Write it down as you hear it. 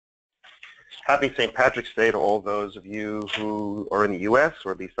Happy St. Patrick's Day to all those of you who are in the U.S.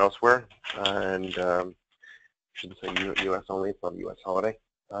 or at least elsewhere. And I shouldn't say U.S. only, it's not a U.S. holiday.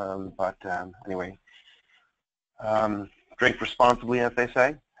 Anyway, drink responsibly, as they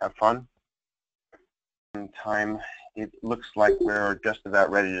say. Have fun. In time, it looks like we're just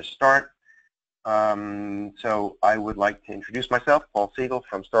about ready to start. So I would like to introduce myself, Paul Siegel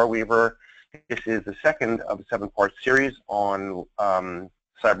from Starweaver. This is the second of a 7-part series on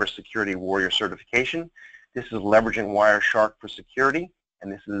CyberSecurity Warrior certification. This is leveraging Wireshark for security,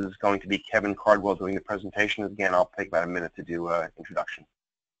 and this is going to be Kevin Cardwell doing the presentation. Again, I'll take about a minute to do an introduction.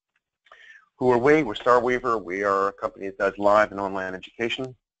 Who are we? We're Starweaver. We are a company that does live and online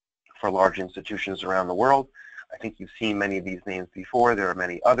education for large institutions around the world. I think you've seen many of these names before. There are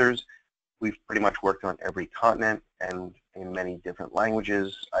many others. We've pretty much worked on every continent and in many different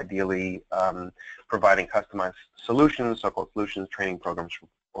languages, ideally providing customized solutions, so-called solutions, training programs for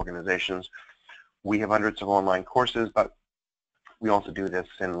organizations. We have hundreds of online courses, but we also do this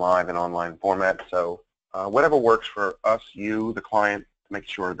in live and online format. So whatever works for us, you, the client, to make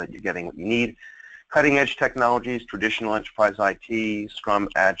sure that you're getting what you need. Cutting edge technologies, traditional enterprise IT, Scrum,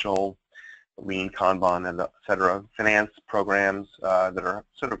 Agile, Lean, Kanban, and et cetera. Finance programs that are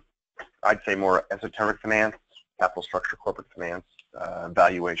sort of, I'd say, more esoteric finance, capital structure, corporate finance,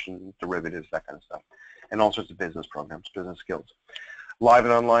 valuation, derivatives, that kind of stuff. And all sorts of business programs, business skills. Live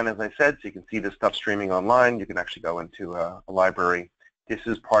and online, as I said, so you can see this stuff streaming online. You can actually go into a library. This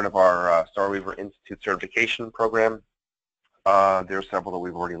is part of our Starweaver Institute certification program. There are several that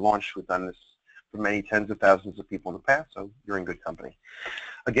we've already launched. We've done this for many tens of thousands of people in the past, so you're in good company.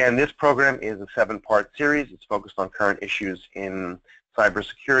 Again, this program is a 7-part series. It's focused on current issues in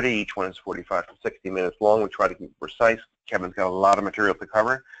cybersecurity. Each one is 45 to 60 minutes long. We try to keep it precise. Kevin's got a lot of material to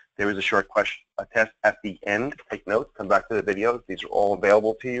cover. There is a short question, a test at the end. Take notes. Come back to the videos. These are all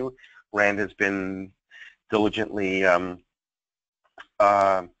available to you. Rand has been diligently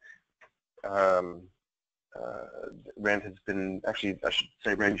Rand has been, actually I should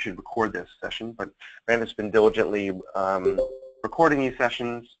say Rand, you should record this session, but Rand has been diligently recording these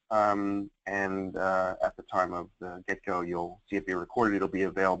sessions, and at the time of the get-go, you'll see if you're recorded, it'll be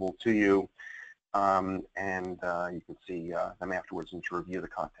available to you, and you can see them afterwards and to review the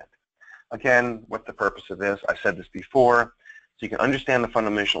content. Again, what's the purpose of this? I said this before, so you can understand the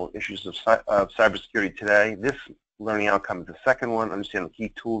fundamental issues of cybersecurity today. This learning outcome is the second one, understand the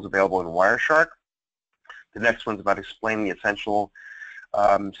key tools available in Wireshark. The next one's about explaining the essential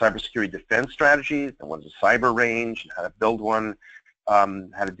cybersecurity defense strategies, and what is a cyber range, and how to build one, how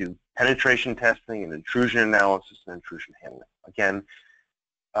to do penetration testing and intrusion analysis and intrusion handling. Again,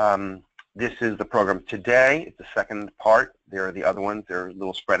 this is the program today. It's the second part. There are the other ones. They're a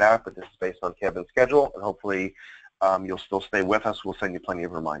little spread out, but this is based on Kevin's schedule, and hopefully you'll still stay with us. We'll send you plenty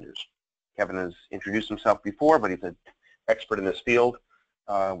of reminders. Kevin has introduced himself before, but he's an expert in this field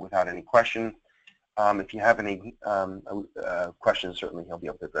without any question. If you have any questions, certainly he'll be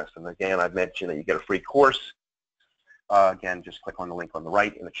able to address them. Again, I've mentioned that you get a free course. Again, just click on the link on the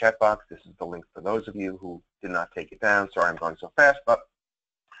right in the chat box. This is the link for those of you who did not take it down. Sorry I'm going so fast, but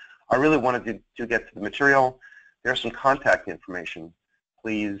I really wanted to get to the material. There's some contact information.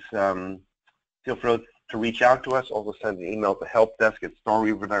 Please feel free to reach out to us. Also send an email to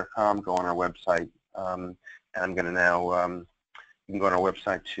helpdesk@starweaver.com. Go on our website. And I'm going to now, you can go on our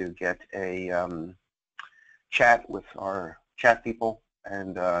website to get a chat with our chat people,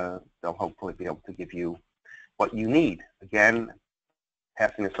 and they'll hopefully be able to give you what you need. Again,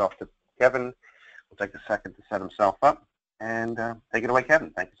 passing this off to Kevin. We'll take a second to set himself up, and take it away,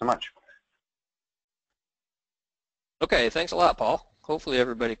 Kevin. Thank you so much. Okay, thanks a lot, Paul. Hopefully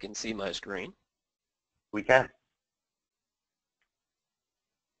everybody can see my screen. We can.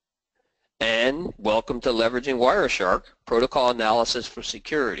 And welcome to Leveraging Wireshark, Protocol Analysis for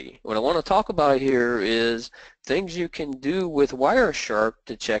Security. What I want to talk about here is things you can do with Wireshark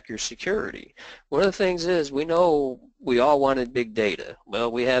to check your security. One of the things is, we know we all wanted big data.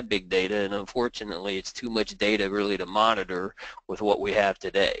 Well, we have big data, and unfortunately it's too much data really to monitor with what we have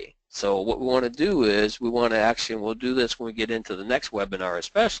today. So what we want to do is, we want to actually, and we'll do this when we get into the next webinar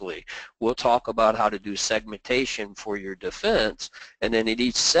especially, we'll talk about how to do segmentation for your defense, and then in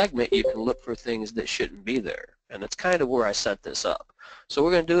each segment you can look for things that shouldn't be there. And that's kind of where I set this up. So what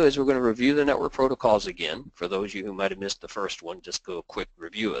we're going to do is we're going to review the network protocols again. For those of you who might have missed the first one, just do a quick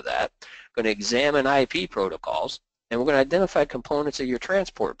review of that. We're going to examine IP protocols, and we're going to identify components of your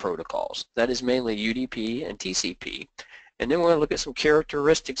transport protocols. That is mainly UDP and TCP. And then we're going to look at some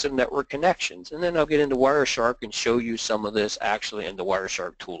characteristics of network connections. And then I'll get into Wireshark and show you some of this actually in the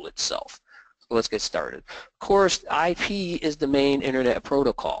Wireshark tool itself. let's get started. Of course, IP is the main internet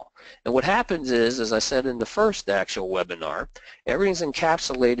protocol. And what happens is, as I said in the first actual webinar, everything's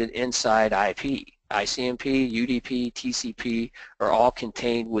encapsulated inside IP. ICMP, UDP, TCP are all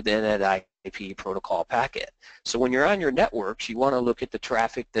contained within that IP protocol packet. So when you're on your networks, you want to look at the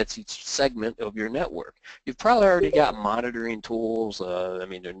traffic that's each segment of your network. You've probably already got monitoring tools, I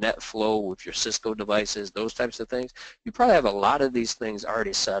mean, their NetFlow with your Cisco devices, those types of things. You probably have a lot of these things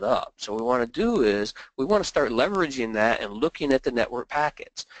already set up. So what we want to do is we want to start leveraging that and looking at the network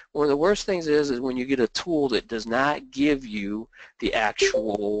packets. One of the worst things is when you get a tool that does not give you the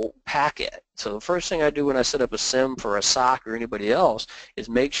actual packet. So the first thing I do when I set up a SIM for a SOC or anybody else is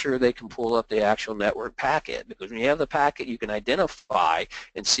make sure they can pull up the actual network packet, because when you have the packet, you can identify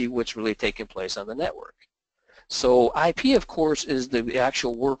and see what's really taking place on the network. So IP, of course, is the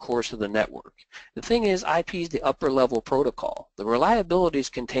actual workhorse of the network. The thing is, IP is the upper level protocol. The reliability is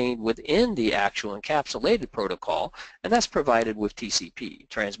contained within the actual encapsulated protocol, and that's provided with TCP,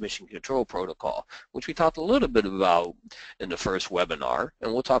 Transmission Control Protocol, which we talked a little bit about in the first webinar,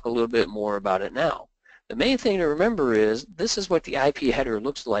 and we'll talk a little bit more about it now. The main thing to remember is this is what the IP header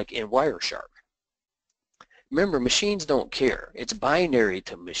looks like in Wireshark. Remember, machines don't care. It's binary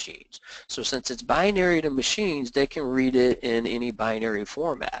to machines. So since it's binary to machines, they can read it in any binary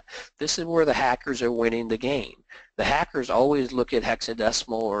format. This is where the hackers are winning the game. The hackers always look at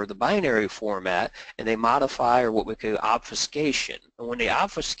hexadecimal or the binary format, and they modify, or what we call obfuscation. And when they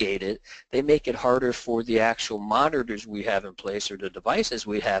obfuscate it, they make it harder for the actual monitors we have in place or the devices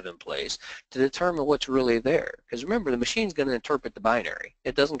we have in place to determine what's really there. Because remember, the machine's going to interpret the binary.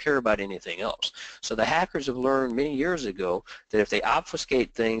 It doesn't care about anything else. So the hackers have learned many years ago that if they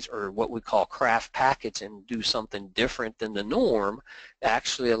obfuscate things or what we call craft packets and do something different than the norm,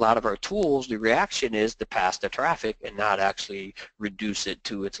 actually a lot of our tools, the reaction is to pass the traffic and not actually reduce it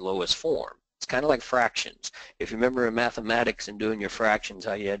to its lowest form. It's kind of like fractions. If you remember in mathematics and doing your fractions,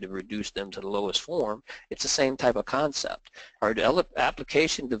 how you had to reduce them to the lowest form, it's the same type of concept. Our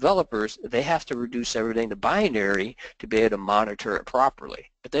application developers, they have to reduce everything to binary to be able to monitor it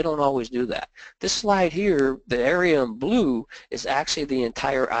properly, but they don't always do that. This slide here, the area in blue, is actually the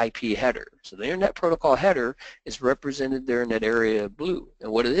entire IP header. So the Internet Protocol header is represented there in that area of blue.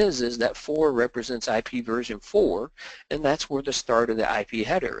 And what it is that 4 represents IP version 4, and that's where the start of the IP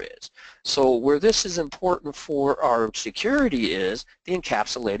header is. So where this is important for our security is the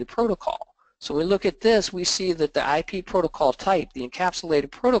encapsulated protocol. So when we look at this, we see that the IP protocol type, the encapsulated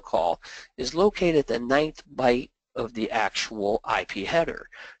protocol, is located at the 9th byte of the actual IP header.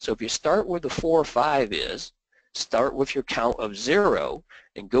 So if you start where the 4 or 5 is, start with your count of 0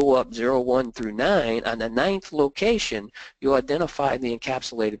 and go up 0, 1 through 9. On the 9th location, you'll identify the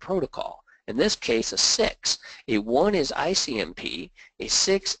encapsulated protocol. In this case, a 6. A 1 is ICMP, a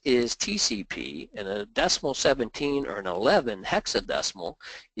 6 is TCP, and a decimal 17 or an 11 hexadecimal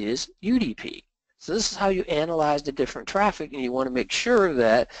is UDP. So this is how you analyze the different traffic, and you want to make sure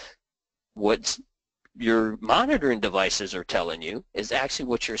that what's your monitoring devices are telling you is actually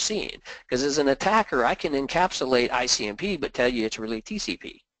what you're seeing. Because as an attacker, I can encapsulate ICMP but tell you it's really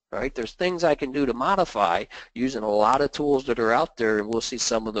TCP. Right? There's things I can do to modify using a lot of tools that are out there, and we'll see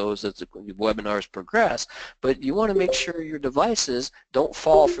some of those as the webinars progress, but you want to make sure your devices don't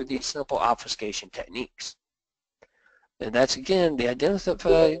fall for these simple obfuscation techniques. And that's, again, the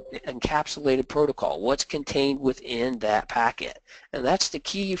identified encapsulated protocol, what's contained within that packet. And that's the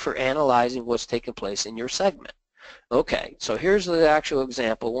key for analyzing what's taking place in your segment. Okay, so here's the actual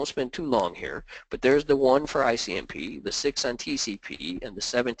example. Won't spend too long here, but there's the 1 for ICMP, the 6 on TCP, and the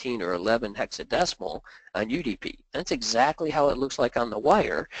 17 or 11 hexadecimal on UDP. That's exactly how it looks like on the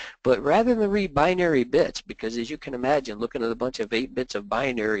wire, but rather than read binary bits, because as you can imagine, looking at a bunch of 8 bits of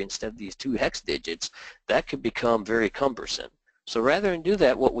binary instead of these 2 hex digits, that could become very cumbersome. So rather than do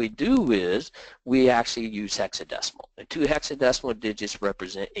that, what we do is we actually use hexadecimal. And 2 hexadecimal digits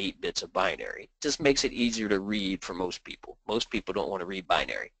represent 8 bits of binary. Just makes it easier to read for most people. Most people don't want to read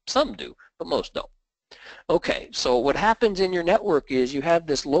binary. Some do, but most don't. Okay, so what happens in your network is you have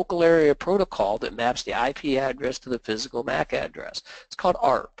this local area protocol that maps the IP address to the physical MAC address. It's called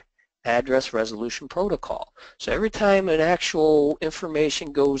ARP. Address Resolution Protocol. So every time an actual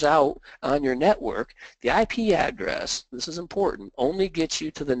information goes out on your network, the IP address, this is important, only gets you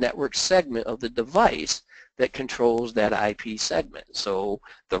to the network segment of the device that controls that IP segment. So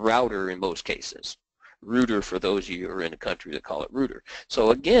the router in most cases. Router for those of you who are in a country that call it router. So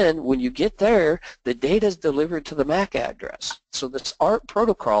again, when you get there, the data is delivered to the MAC address. So this ARP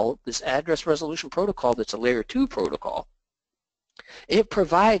protocol, this Address Resolution Protocol that's a layer 2 protocol, it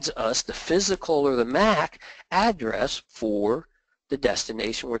provides us the physical or the MAC address for the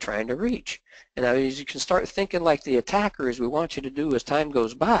destination we're trying to reach. And now as you can start thinking like the attacker, as we want you to do as time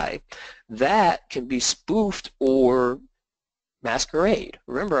goes by, that can be spoofed or masquerade.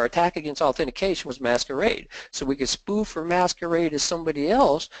 Remember, our attack against authentication was masquerade. So we could spoof or masquerade as somebody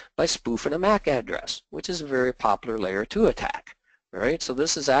else by spoofing a MAC address, which is a very popular layer 2 attack. All right, so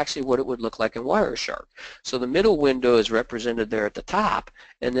this is actually what it would look like in Wireshark. So the middle window is represented there at the top,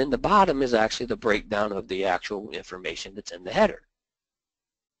 and then the bottom is actually the breakdown of the actual information that's in the header.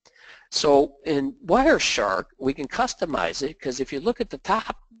 So in Wireshark, we can customize it, because if you look at the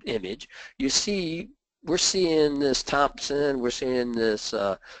top image, you see we're seeing this Thompson, we're seeing this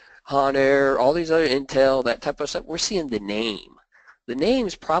Honair, all these other Intel, that type of stuff. We're seeing the name. The name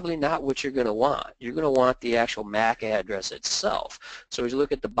is probably not what you're going to want. You're going to want the actual MAC address itself. So as you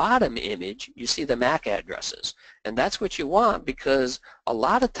look at the bottom image, you see the MAC addresses. And that's what you want, because a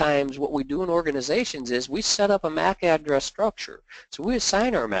lot of times what we do in organizations is we set up a MAC address structure. So we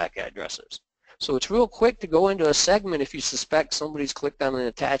assign our MAC addresses. So it's real quick to go into a segment if you suspect somebody's clicked on an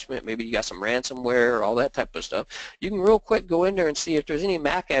attachment, maybe you got some ransomware, all that type of stuff. You can real quick go in there and see if there's any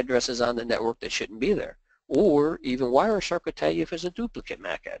MAC addresses on the network that shouldn't be there. Or even Wireshark will tell you if it's a duplicate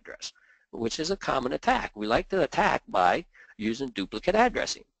MAC address, which is a common attack. We like to attack by using duplicate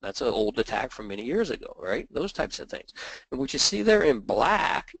addressing. That's an old attack from many years ago, right? Those types of things. And what you see there in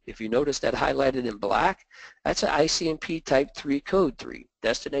black, if you notice that highlighted in black, that's an ICMP type 3 code 3,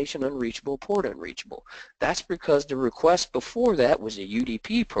 destination unreachable, port unreachable. That's because the request before that was a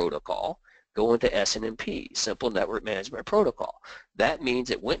UDP protocol going to SNMP, Simple Network Management Protocol. That means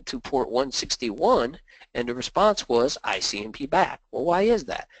it went to port 161 and the response was ICMP back. Well, why is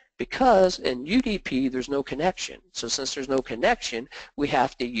that? Because in UDP there's no connection. So since there's no connection, we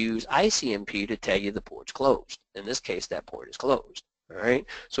have to use ICMP to tell you the port's closed. In this case, that port is closed. All right.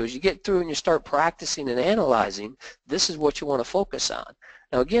 So as you get through and you start practicing and analyzing, this is what you want to focus on.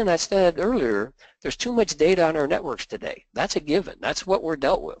 Now again, I said earlier, there's too much data on our networks today. That's a given. That's what we're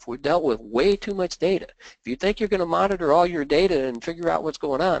dealt with. We're dealt with way too much data. If you think you're going to monitor all your data and figure out what's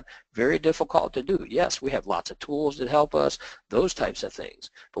going on, very difficult to do. Yes, we have lots of tools that help us, those types of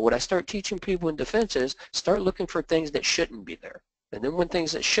things. But what I start teaching people in defense is start looking for things that shouldn't be there. And then when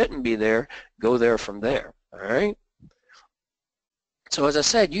things that shouldn't be there, go there from there. All right? So as I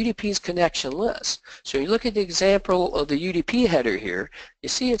said, UDP is connectionless. So you look at the example of the UDP header here, you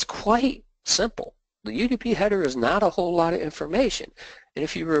see it's quite simple. The UDP header is not a whole lot of information. And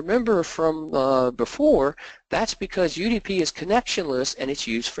if you remember from before, that's because UDP is connectionless and it's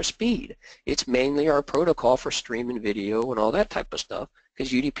used for speed. It's mainly our protocol for streaming video and all that type of stuff,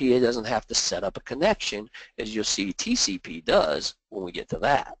 because UDP doesn't have to set up a connection, as you'll see TCP does when we get to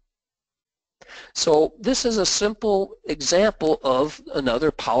that. So this is a simple example of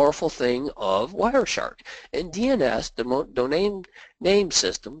another powerful thing of Wireshark. In DNS, the domain name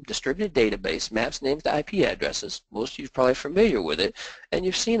system, distributed database, maps names to IP addresses. Most of you are probably familiar with it, and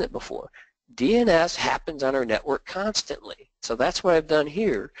you've seen it before. DNS happens on our network constantly. So that's what I've done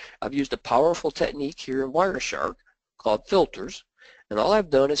here. I've used a powerful technique here in Wireshark called filters, and all I've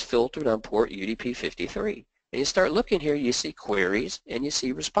done is filtered on port UDP 53. And you start looking here, you see queries and you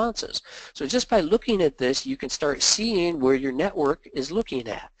see responses. So just by looking at this, you can start seeing where your network is looking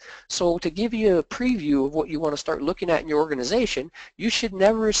at. So to give you a preview of what you want to start looking at in your organization, you should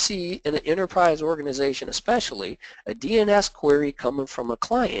never see in an enterprise organization especially a DNS query coming from a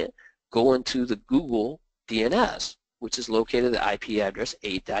client going to the Google DNS, which is located at IP address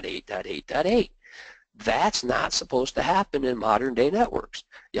 8.8.8.8. That's not supposed to happen in modern day networks.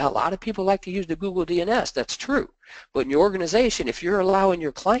 Yeah, a lot of people like to use the Google DNS, that's true. But in your organization, if you're allowing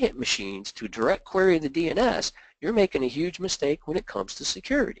your client machines to direct query the DNS, you're making a huge mistake when it comes to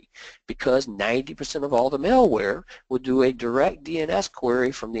security, because 90% of all the malware will do a direct DNS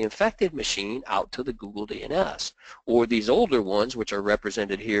query from the infected machine out to the Google DNS. Or these older ones, which are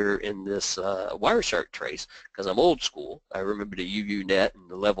represented here in this Wireshark trace, because I'm old school, I remember the UUNet and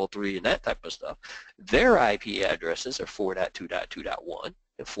the level 3 and that type of stuff, their IP addresses are 4.2.2.1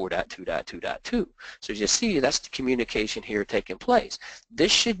 and 4.2.2.2. So as you see, that's the communication here taking place.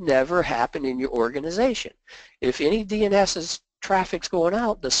 This should never happen in your organization. If any DNS traffic's going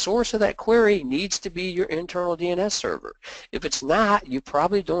out, the source of that query needs to be your internal DNS server. If it's not, you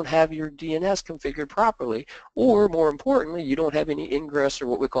probably don't have your DNS configured properly, or more importantly, you don't have any ingress or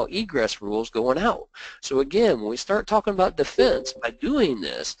what we call egress rules going out. So again, when we start talking about defense, by doing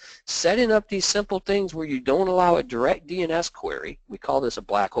this, setting up these simple things where you don't allow a direct DNS query, we call this a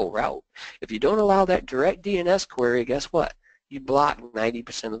black hole route. If you don't allow that direct DNS query, guess what? you block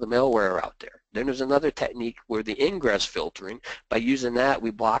 90% of the malware out there. Then there's another technique where the ingress filtering, by using that,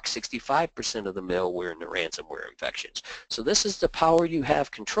 we block 65% of the malware and the ransomware infections. So this is the power you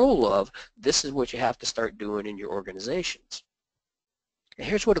have control of. This is what you have to start doing in your organizations. And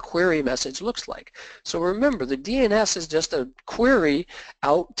here's what a query message looks like. So remember, the DNS is just a query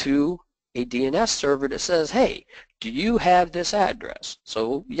out to a DNS server that says, hey, do you have this address?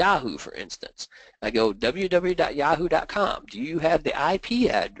 So Yahoo, for instance. I go www.yahoo.com. Do you have the IP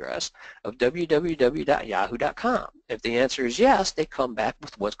address of www.yahoo.com? If the answer is yes, they come back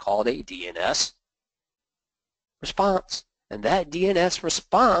with what's called a DNS response. And that DNS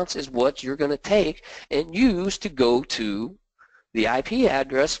response is what you're going to take and use to go to the IP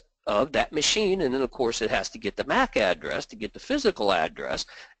address of that machine, and then of course it has to get the MAC address to get the physical address,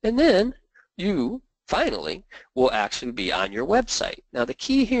 and then you finally will actually be on your website. Now the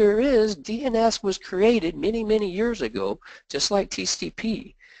key here is DNS was created many years ago, just like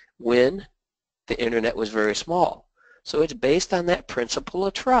TCP, when the internet was very small. So it's based on that principle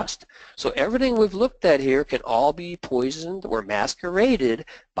of trust. So everything we've looked at here can all be poisoned or masqueraded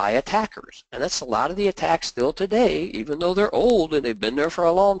by attackers. And that's a lot of the attacks still today, even though they're old and they've been there for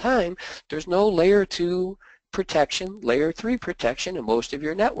a long time. There's no layer 2 protection, layer 3 protection in most of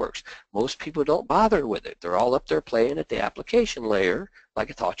your networks. Most people don't bother with it. They're all up there playing at the application layer, like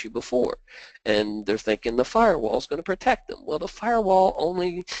I taught you before. And they're thinking the firewall is going to protect them. Well, the firewall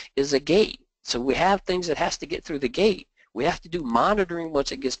only is a gate. So we have things that has to get through the gate. We have to do monitoring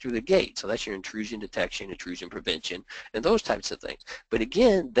once it gets through the gate. So that's your intrusion detection, intrusion prevention, and those types of things. But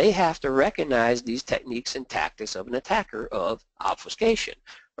again, they have to recognize these techniques and tactics of an attacker of obfuscation.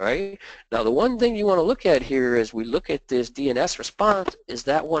 Right? Now the one thing you want to look at here as we look at this DNS response is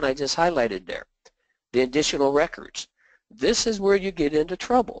that one I just highlighted there, the additional records. This is where you get into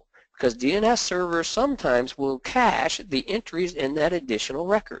trouble, because DNS servers sometimes will cache the entries in that additional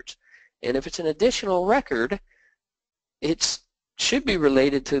records. And if it's an additional record, it should be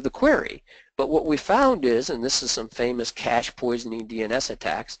related to the query. But what we found is, and this is some famous cache poisoning DNS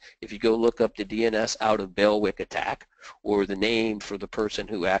attacks, if you go look up the DNS out of bailiwick attack, or the name for the person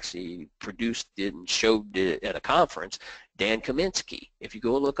who actually produced it and showed it at a conference, Dan Kaminsky. If you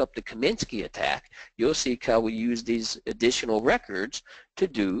go look up the Kaminsky attack, you'll see how we use these additional records to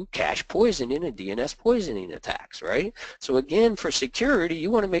do cache poisoning and DNS poisoning attacks, right? So again, for security,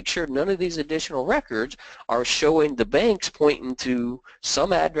 you want to make sure none of these additional records are showing the banks pointing to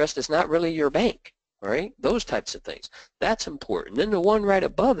some address that's not really your bank, right? Those types of things. That's important. Then the one right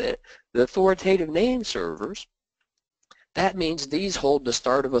above it, the authoritative name servers, that means these hold the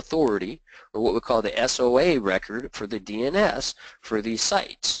start of authority, or what we call the SOA record for the DNS for these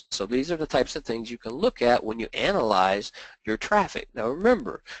sites. So these are the types of things you can look at when you analyze your traffic. Now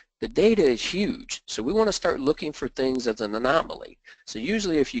remember, the data is huge, so we want to start looking for things as an anomaly. So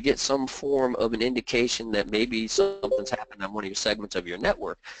usually if you get some form of an indication that maybe something's happened on one of your segments of your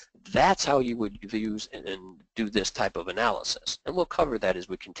network, that's how you would use and do this type of analysis. And we'll cover that as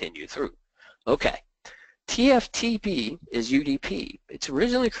we continue through. Okay. TFTP is UDP. It's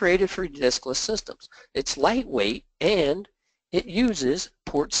originally created for diskless systems. It's lightweight and it uses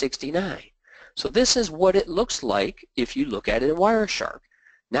port 69. So this is what it looks like if you look at it in Wireshark.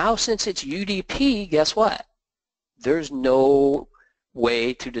 Now since it's UDP, guess what? There's no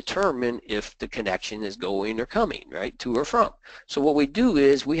way to determine if the connection is going or coming, right, to or from. So what we do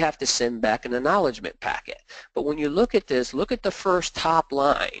is we have to send back an acknowledgement packet. But when you look at this, look at the first top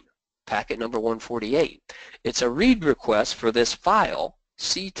line. Packet number 148. It's a read request for this file,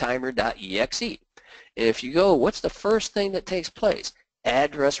 ctimer.exe. And if you go, what's the first thing that takes place?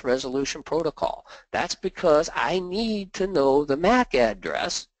 Address resolution protocol. That's because I need to know the MAC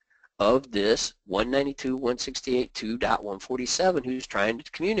address of this 192.168.2.147 who's trying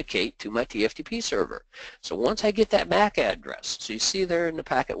to communicate to my TFTP server. So once I get that MAC address, so you see there in the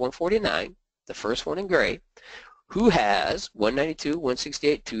packet 149, the first one in gray, who has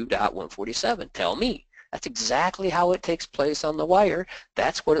 192.168.2.147? Tell me. That's exactly how it takes place on the wire.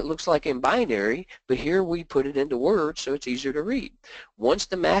 That's what it looks like in binary, but here we put it into words so it's easier to read. Once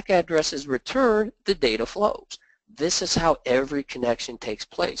the MAC address is returned, the data flows. This is how every connection takes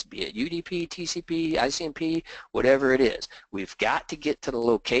place, be it UDP, TCP, ICMP, whatever it is. We've got to get to the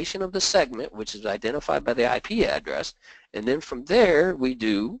location of the segment, which is identified by the IP address, and then from there we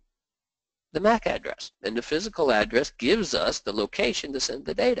do the MAC address, and the physical address gives us the location to send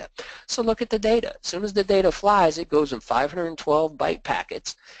the data. So look at the data. As soon as the data flies, it goes in 512 byte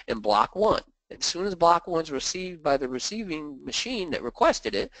packets in block 1. As soon as block 1 is received by the receiving machine that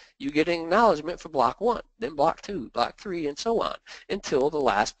requested it, you get an acknowledgement for block 1, then block 2, block 3, and so on, until the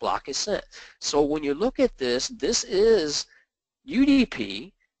last block is sent. So when you look at this, this is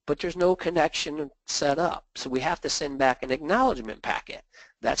UDP, but there's no connection set up. So we have to send back an acknowledgement packet.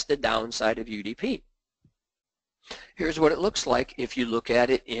 That's the downside of UDP. Here's what it looks like if you look at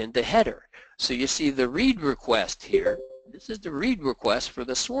it in the header. So you see the read request here. This is the read request for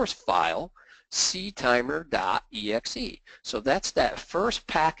the source file, ctimer.exe. So that's that first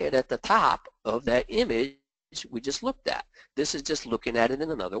packet at the top of that image we just looked at. This is just looking at it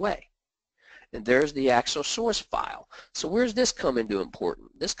in another way. And there's the actual source file. So where's this come into importance?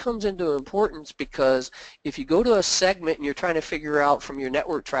 This comes into importance because if you go to a segment and you're trying to figure out from your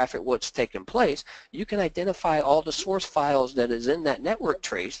network traffic what's taking place, you can identify all the source files that is in that network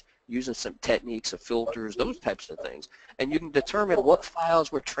trace using some techniques of filters, those types of things. And you can determine what files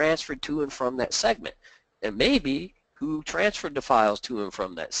were transferred to and from that segment. And maybe who transferred the files to and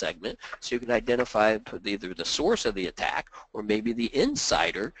from that segment, so you can identify either the source of the attack or maybe the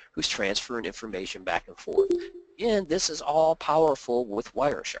insider who's transferring information back and forth. Again, this is all powerful with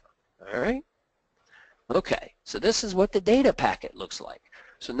Wireshark. All right? Okay, so this is what the data packet looks like.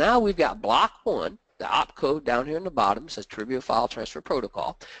 So now we've got block 1, the opcode down here in the bottom says Trivial File Transfer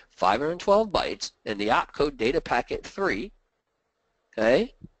Protocol, 512 bytes, and the opcode data packet 3.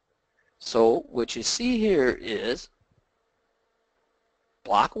 Okay? So what you see here is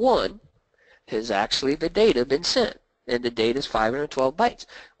block 1 has actually the data been sent, and the data is 512 bytes.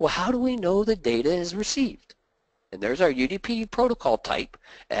 Well, how do we know the data is received? And there's our UDP protocol type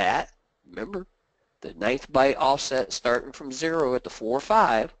at, remember, the 9th byte offset starting from 0 at the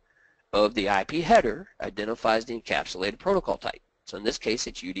 4-5 of the IP header identifies the encapsulated protocol type. So in this case,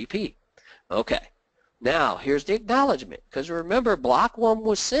 it's UDP. Okay, now here's the acknowledgement, because remember, block 1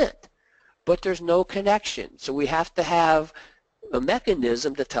 was sent, but there's no connection. So we have to have a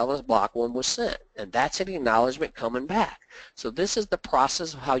mechanism to tell us block 1 was sent, and that's an acknowledgement coming back. So this is the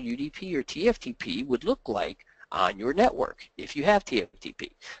process of how UDP or TFTP would look like on your network if you have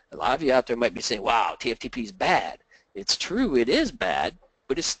TFTP. A lot of you out there might be saying, wow, TFTP is bad. It's true, it is bad,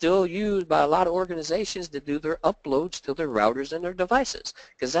 but it's still used by a lot of organizations to do their uploads to their routers and their devices,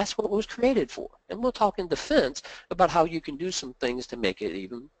 because that's what it was created for. And we'll talk in defense about how you can do some things to make it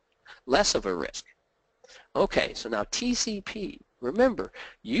even less of a risk. Okay, so now TCP. Remember,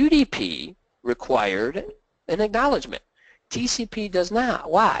 UDP required an acknowledgement. TCP does not.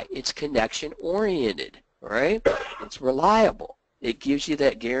 Why? It's connection oriented, right? It's reliable. It gives you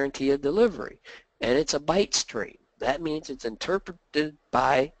that guarantee of delivery, and it's a byte stream. That means it's interpreted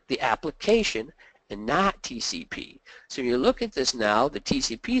by the application and not TCP. So you look at this now, the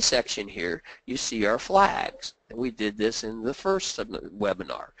TCP section here, you see our flags. And we did this in the first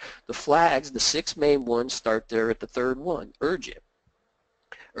webinar. The flags, the 6 main ones, start there at the 3rd one, urgent.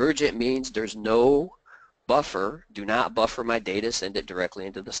 Urgent means there's no buffer, do not buffer my data, send it directly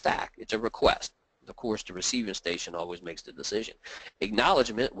into the stack. It's a request. Of course, the receiving station always makes the decision.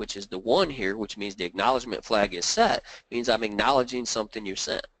 Acknowledgement, which is the 1 here, which means the acknowledgement flag is set, means I'm acknowledging something you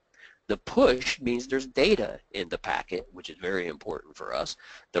sent. The push means there's data in the packet, which is very important for us.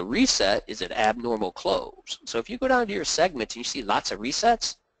 The reset is an abnormal close. So if you go down to your segments and you see lots of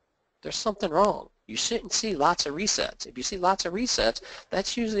resets, there's something wrong. You shouldn't see lots of resets. If you see lots of resets,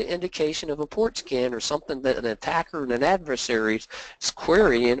 that's usually an indication of a port scan or something that an attacker and an adversary is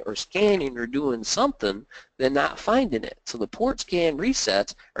querying or scanning or doing something, they're not finding it. So the port scan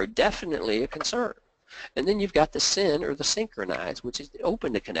resets are definitely a concern. And then you've got the SYN or the synchronize, which is the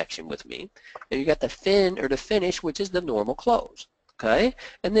open the connection with me. And you got the fin or the finish, which is the normal close. Okay?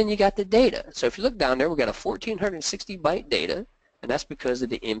 And then you got the data. So if you look down there, we've got a 1460 byte data, and that's because of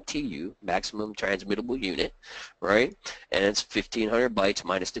the MTU, maximum transmittable unit, right? And it's 1500 bytes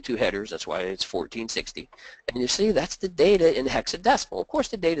minus the 2 headers. That's why it's 1460. And you see, that's the data in hexadecimal. Of course,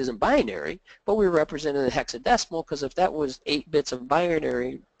 the data is in binary, but we're representing the hexadecimal because if that was 8 bits of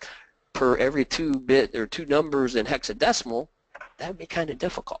binary per every 2 bit or 2 numbers in hexadecimal, that would be kind of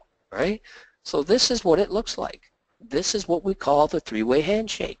difficult, right? So this is what it looks like. This is what we call the 3-way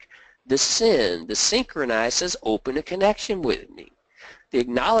handshake. The SYN, the synchronize, says open a connection with me. The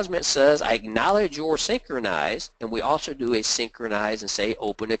acknowledgement says I acknowledge your synchronize, and we also do a synchronize and say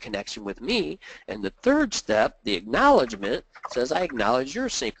open a connection with me. And the 3rd step, the acknowledgement, says I acknowledge your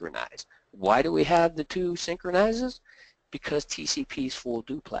synchronize. Why do we have the 2 synchronizes? Because TCP is full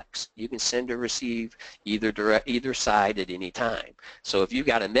duplex. You can send or receive either side at any time. So if you've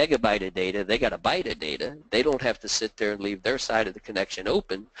got a megabyte of data, they got a byte of data. They don't have to sit there and leave their side of the connection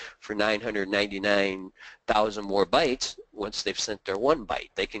open for 999,000 more bytes once they've sent their 1 byte.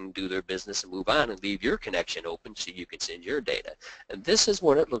 They can do their business and move on and leave your connection open so you can send your data. And this is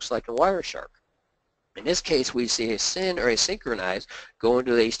what it looks like in Wireshark. In this case, we see a SYN or a synchronize going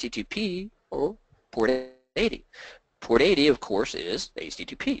to the HTTP or port 80. Port 80, of course, is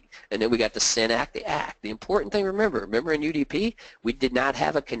HTTP. And then we got the SYN ACK, the ACK. The important thing, remember in UDP, we did not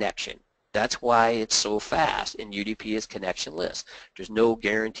have a connection. That's why it's so fast, and UDP is connectionless. There's no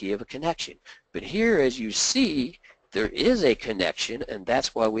guarantee of a connection. But here, as you see, there is a connection, and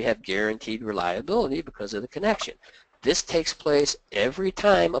that's why we have guaranteed reliability because of the connection. This takes place every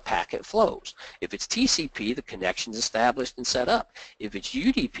time a packet flows. If it's TCP, the connection is established and set up. If it's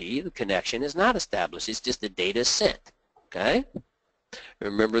UDP, the connection is not established. It's just the data sent. Okay?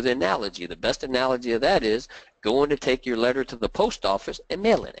 Remember the analogy. The best analogy of that is going to take your letter to the post office and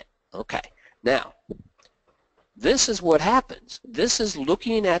mailing it. Okay. Now, this is what happens. This is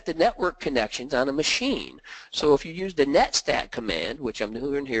looking at the network connections on a machine. So if you use the netstat command, which I'm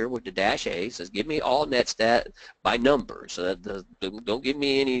doing here with the -A, it says give me all netstat by numbers. So don't give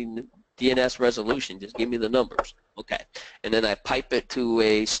me any DNS resolution, just give me the numbers. Okay. And then I pipe it to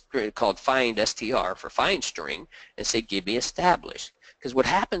a string called find str for find string and say give me established. Because what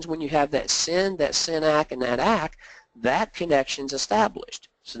happens when you have that SYN ACK, and that ACK, that connection's established.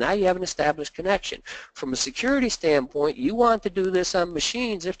 So now you have an established connection. From a security standpoint, you want to do this on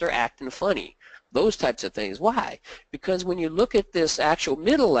machines if they're acting funny. Those types of things. Why? Because when you look at this actual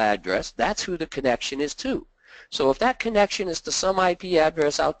middle address, that's who the connection is to. So if that connection is to some IP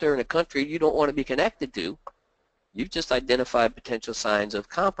address out there in a country you don't want to be connected to, you've just identified potential signs of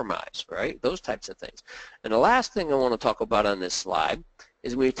compromise, right? Those types of things. And the last thing I want to talk about on this slide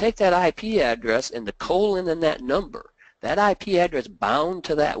is when you take that IP address and the colon in that number, that IP address bound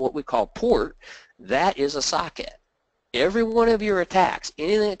to that what we call port, that is a socket. Every one of your attacks,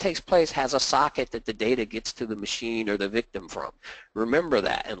 anything that takes place has a socket that the data gets to the machine or the victim from. Remember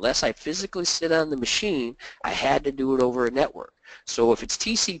that. Unless I physically sit on the machine, I had to do it over a network. So if it's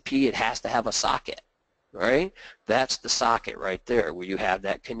TCP, it has to have a socket. Right? That's the socket right there where you have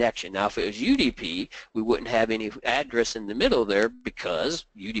that connection. Now if it was UDP, we wouldn't have any address in the middle there because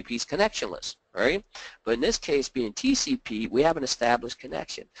UDP is connectionless, right? But in this case, being TCP, we have an established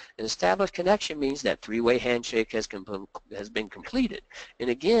connection. An established connection means that three-way handshake has been completed. And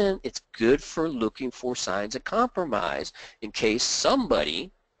again, it's good for looking for signs of compromise in case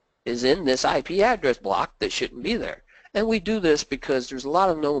somebody is in this IP address block that shouldn't be there. And we do this because there's a lot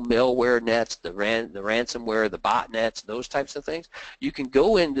of known malware nets, the ransomware, the botnets, those types of things. You can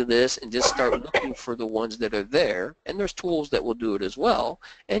go into this and just start looking for the ones that are there, and there's tools that will do it as well,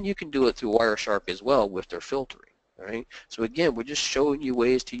 and you can do it through Wireshark as well with their filtering. Right? So again, we're just showing you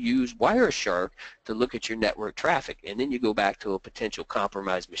ways to use Wireshark to look at your network traffic, and then you go back to a potential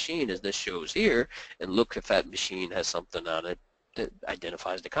compromised machine as this shows here, and look if that machine has something on it that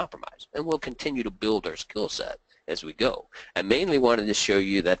identifies the compromise. And we'll continue to build our skill set as we go. I mainly wanted to show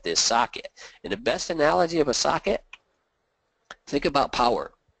you that this socket, and the best analogy of a socket, think about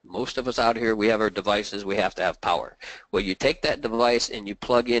power. Most of us out here, we have our devices, we have to have power. Well, you take that device and you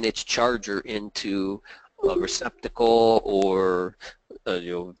plug in its charger into a receptacle or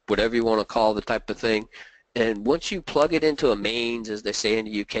whatever you want to call the type of thing, and once you plug it into a mains, as they say in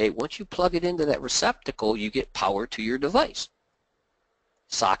the UK, once you plug it into that receptacle, you get power to your device.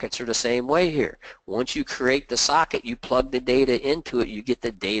 Sockets are the same way here. Once you create the socket, you plug the data into it, you get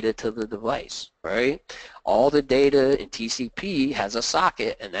the data to the device, right? All the data in TCP has a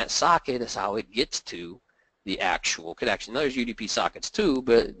socket, and that socket is how it gets to the actual connection. Now, there's UDP sockets too,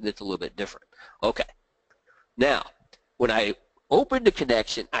 but it's a little bit different. Okay. Now, when I opened the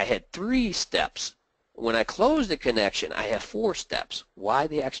connection, I had 3 steps. When I close the connection, I have 4 steps. Why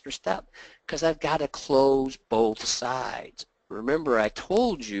the extra step? Because I've got to close both sides. Remember, I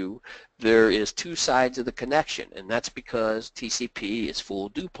told you there is 2 sides of the connection, and that's because TCP is full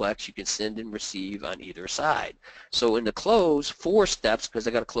duplex. You can send and receive on either side. So in the close, 4 steps because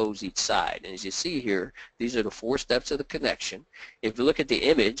I got to close each side. And as you see here, these are the 4 steps of the connection. If you look at the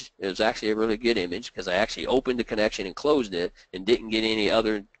image, it was actually a really good image because I actually opened the connection and closed it and didn't get any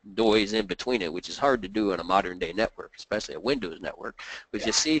other noise in between it, which is hard to do on a modern day network, especially a Windows network. But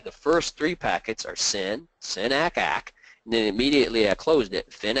you see the first 3 packets are SYN, ACK, ACK. And then immediately I closed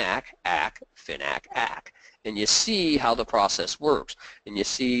it, FIN-ACK, ACK, FIN-ACK, ACK. And you see how the process works. And you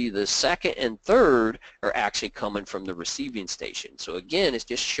see the second and third are actually coming from the receiving station. So again, it's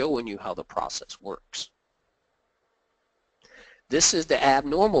just showing you how the process works. This is the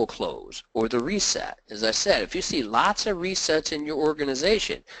abnormal close or the reset. As I said, if you see lots of resets in your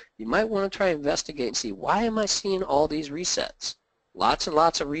organization, you might want to try and investigate and see, why am I seeing all these resets? Lots and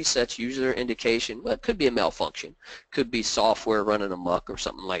lots of resets, usually are indication, well, it could be a malfunction, could be software running amok or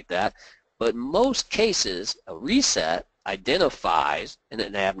something like that. But in most cases, a reset identifies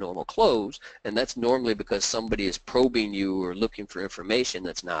an abnormal close, and that's normally because somebody is probing you or looking for information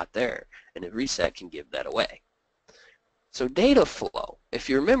that's not there, and a reset can give that away. So data flow. If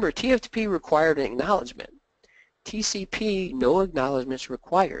you remember, TFTP required an acknowledgement. TCP, no acknowledgments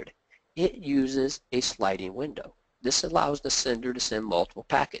required. It uses a sliding window. This allows the sender to send multiple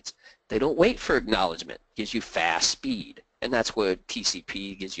packets. They don't wait for acknowledgement. It gives you fast speed. And that's what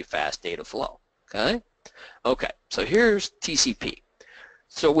TCP gives you, fast data flow. Okay? Okay, so here's TCP.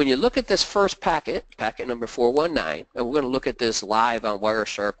 So when you look at this first packet, packet number 419, and we're going to look at this live on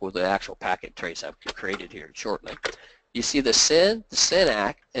Wireshark with the actual packet trace I've created here shortly. You see the SYN, the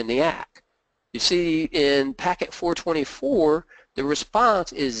SYNAC, and the ACK. You see in packet 424, the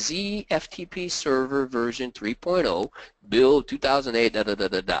response is ZFTP server version 3.0, build 2008, da da da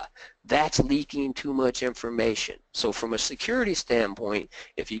da da. That's leaking too much information. So from a security standpoint,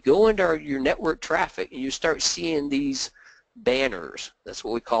 if you go into your network traffic and you start seeing these banners, that's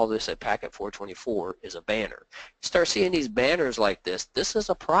what we call this at packet 424, is a banner. You start seeing these banners like this is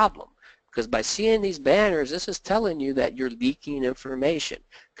a problem. Because by seeing these banners, this is telling you that you're leaking information.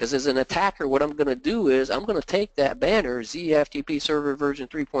 Because as an attacker, what I'm going to do is I'm going to take that banner, ZFTP server version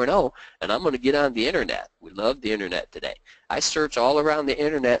 3.0, and I'm going to get on the internet. We love the internet today. I search all around the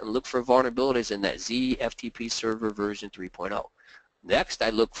internet and look for vulnerabilities in that ZFTP server version 3.0. Next,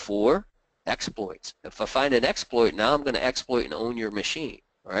 I look for exploits. If I find an exploit, now I'm going to exploit and own your machine.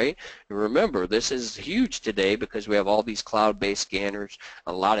 Right? And remember, this is huge today because we have all these cloud-based scanners,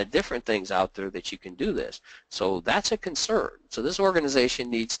 a lot of different things out there that you can do this. So that's a concern. So this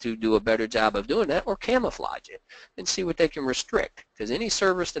organization needs to do a better job of doing that or camouflage it and see what they can restrict. Because any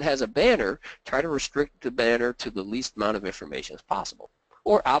service that has a banner, try to restrict the banner to the least amount of information as possible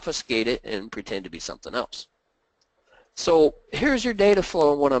or obfuscate it and pretend to be something else. So here's your data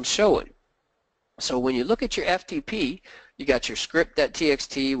flow and what I'm showing. So when you look at your FTP, you got your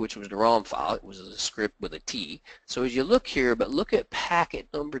script.txt, which was the wrong file. It was a script with a T. So as you look here, but look at packet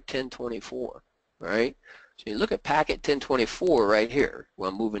number 1024, right? So you look at packet 1024 right here, where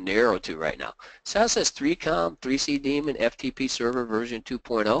I'm moving the arrow to right now. So that says 3COM, 3C daemon, FTP server version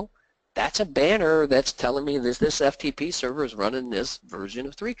 2.0. That's a banner that's telling me this FTP server is running this version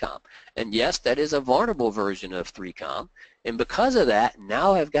of 3COM. And yes, that is a vulnerable version of 3COM. And because of that,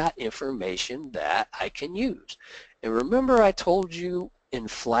 now I've got information that I can use. And remember I told you in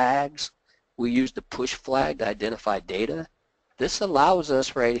flags, we use the push flag to identify data? This allows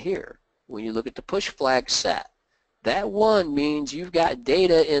us right here, when you look at the push flag set, that one means you've got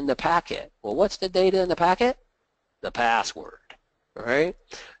data in the packet. Well, what's the data in the packet? The password. All right?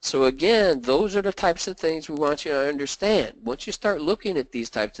 So again, those are the types of things we want you to understand. Once you start looking at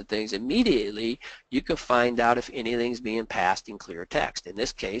these types of things, immediately you can find out if anything's being passed in clear text. In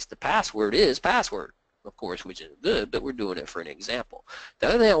this case, the password is password, of course, which is good, but we're doing it for an example. The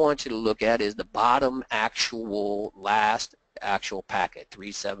other thing I want you to look at is the bottom last actual packet,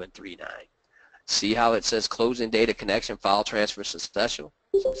 3739. See how it says closing data connection, file transfer successful?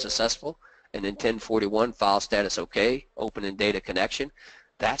 And then 1041, file status okay, opening data connection.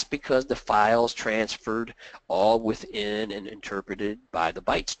 That's because the files transferred all within and interpreted by the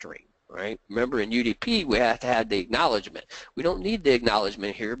byte stream, right? Remember in UDP we have to have the acknowledgement. We don't need the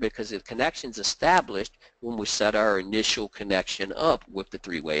acknowledgement here because the connection's established when we set our initial connection up with the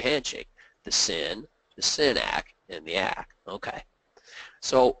three-way handshake, the SYN, the SYNAC, and the ACK. Okay.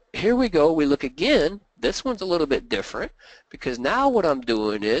 So here we go, we look again. This one's a little bit different because now what I'm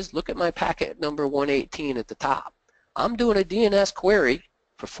doing is, look at my packet number 118 at the top. I'm doing a DNS query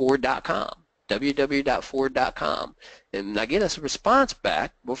for Ford.com, www.ford.com, and I get a response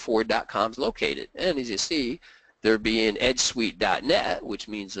back where Ford.com is located. And as you see, they're being edgesuite.net, which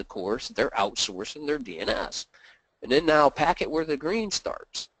means, of course, they're outsourcing their DNS. And then now packet where the green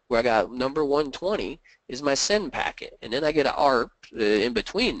starts, where I got number 120 is my SYN packet, and then I get an ARP in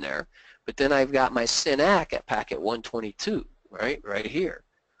between there, but then I've got my SYNAC at packet 122, right here.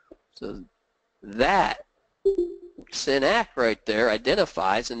 So that SYNAC right there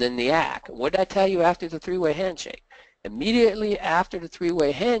identifies, and then the ACK. What did I tell you after the three-way handshake? Immediately after the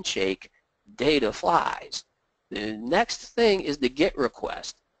three-way handshake, data flies. The next thing is the GET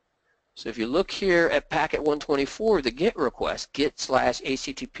request. So if you look here at packet 124, the GET request,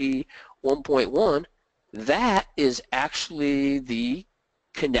 get/HTTP 1.1, that is actually the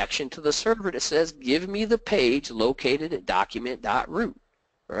connection to the server that says give me the page located at document.root,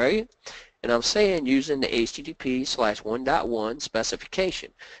 right? And I'm saying using the HTTP/1.1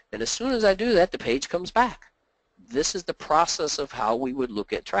 specification. And as soon as I do that, the page comes back. This is the process of how we would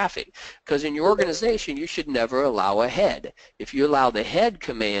look at traffic. Because in your organization, you should never allow a head. If you allow the head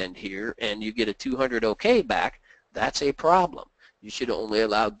command here and you get a 200 OK back, that's a problem. You should only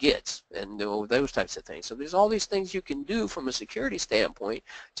allow gets and those types of things. So there's all these things you can do from a security standpoint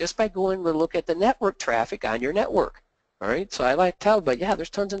just by going to look at the network traffic on your network. All right, so I like to tell everybody, yeah,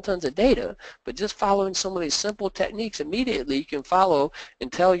 there's tons and tons of data, but just following some of these simple techniques, immediately you can follow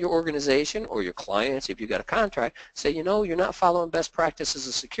and tell your organization or your clients, if you got a contract, say, you know, you're not following best practices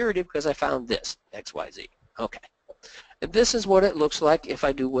of security because I found this, XYZ. Okay. And this is what it looks like if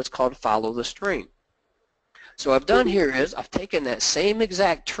I do what's called follow the stream. So what I've done here is I've taken that same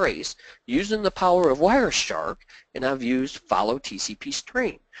exact trace using the power of Wireshark, and I've used follow TCP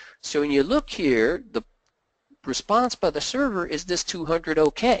stream. So when you look here, the response by the server is this 200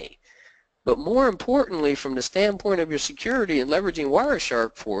 OK. But more importantly, from the standpoint of your security and leveraging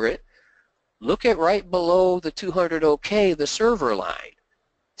Wireshark for it, look at right below the 200 OK, the server line.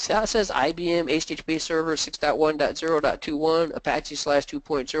 See how it says IBM HTTP server 6.1.0.21 Apache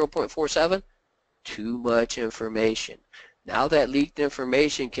 /2.0.47? Too much information. Now that leaked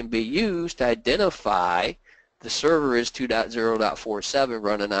information can be used to identify the server is 2.0.47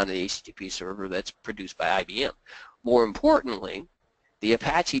 running on an HTTP server that's produced by IBM. More importantly, the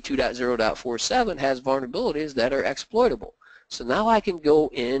Apache 2.0.47 has vulnerabilities that are exploitable. So now I can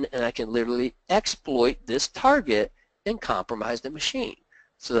go in and I can literally exploit this target and compromise the machine.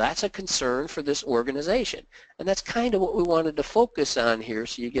 So that's a concern for this organization. And that's kind of what we wanted to focus on here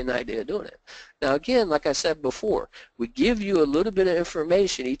so you get an idea of doing it. Now again, like I said before, we give you a little bit of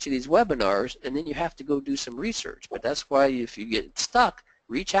information each of these webinars, and then you have to go do some research. But that's why if you get stuck,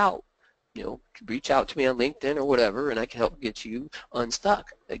 reach out. You know, reach out to me on LinkedIn or whatever, and I can help get you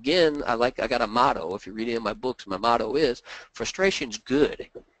unstuck. Again, I got a motto. If you're reading in my books, my motto is, frustration's good.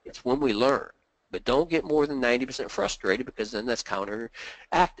 It's when we learn. But don't get more than 90% frustrated, because then that's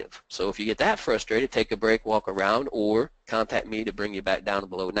counteractive. So if you get that frustrated, take a break, walk around, or contact me to bring you back down to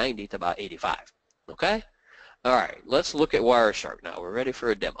below 90 to about 85. Okay? All right, let's look at Wireshark now. We're ready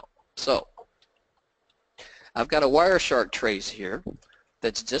for a demo. So I've got a Wireshark trace here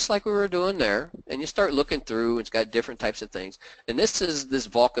that's just like we were doing there, and you start looking through, it's got different types of things. And this is this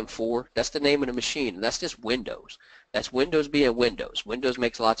Vulcan 4, that's the name of the machine, and that's just Windows. That's Windows being Windows. Windows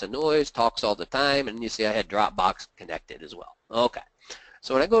makes lots of noise, talks all the time, and you see I had Dropbox connected as well. Okay,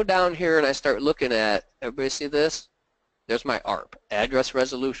 so when I go down here and I start looking at, everybody see this? There's my ARP, Address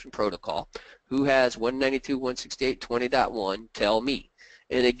Resolution Protocol. Who has 192.168.20.1? Tell me.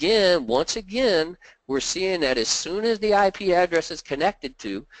 And again, once again, we're seeing that as soon as the IP address is connected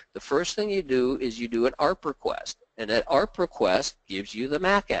to, the first thing you do is you do an ARP request. And that ARP request gives you the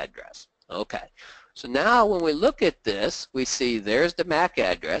MAC address. Okay. So now when we look at this, we see there's the MAC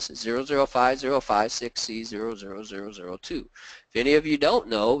address, 005.056C00002. If any of you don't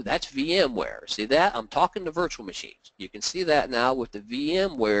know, that's VMware. See that? I'm talking to virtual machines. You can see that now with the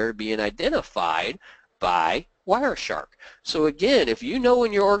VMware being identified by Wireshark. So again, if you know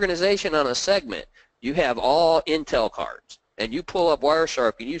in your organization on a segment, you have all Intel cards, and you pull up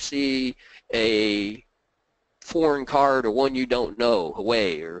Wireshark and you see a foreign card or one you don't know,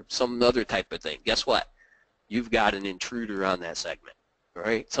 Huawei or some other type of thing, guess what? You've got an intruder on that segment,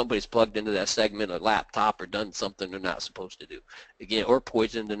 right? Somebody's plugged into that segment, a laptop, or done something they're not supposed to do. Again, or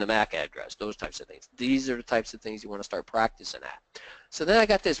poisoned in the MAC address, those types of things. These are the types of things you want to start practicing at. So then I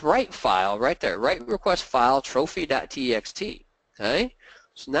got this write file right there, write request file trophy.txt, okay?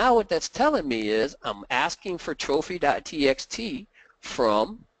 So now what that's telling me is I'm asking for trophy.txt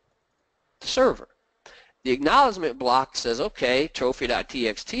from the server. The acknowledgement block says, okay,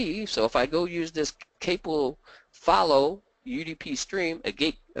 trophy.txt, so if I go use this capable follow UDP stream, a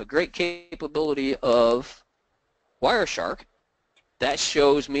great capability of Wireshark, that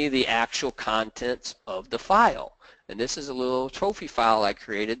shows me the actual contents of the file. And this is a little trophy file I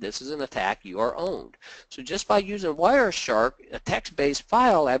created. This is an attack you are owned. So just by using Wireshark, a text-based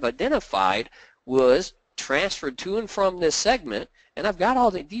file I've identified was transferred to and from this segment, and I've got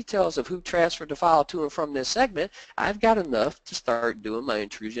all the details of who transferred the file to and from this segment. I've got enough to start doing my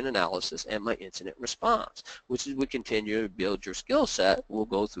intrusion analysis and my incident response, which is we continue to build your skill set. We'll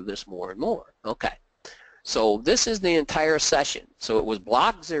go through this more and more. Okay. So this is the entire session. So it was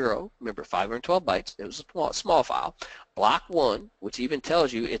block 0, remember 512 bytes, it was a small file. Block 1, which even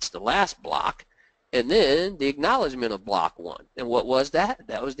tells you it's the last block, and then the acknowledgement of block 1. And what was that?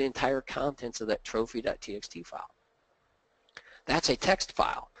 That was the entire contents of that trophy.txt file. That's a text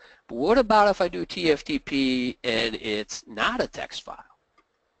file. But what about if I do TFTP and it's not a text file?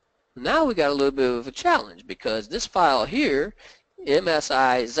 Now we got a little bit of a challenge, because this file here,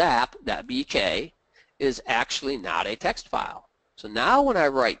 msizap.bk, is actually not a text file. So now when I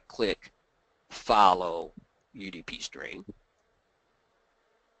right-click follow UDP stream,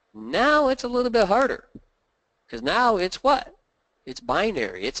 now it's a little bit harder, because now it's what? It's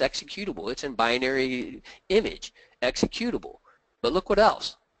binary, it's executable, it's in binary image, executable. But look what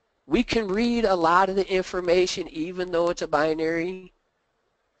else. we can read a lot of the information even though it's a binary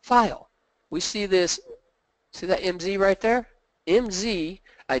file. We see this, see that MZ right there? MZ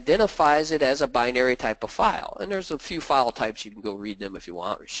identifies it as a binary type of file. And there's a few file types, you can go read them if you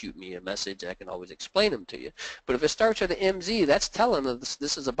want, or shoot me a message, I can always explain them to you. But if it starts with an MZ, that's telling us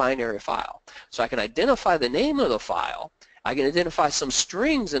this is a binary file. So I can identify the name of the file, I can identify some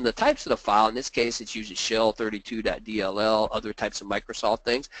strings in the types of the file. In this case, it's usually shell 32.dll, other types of Microsoft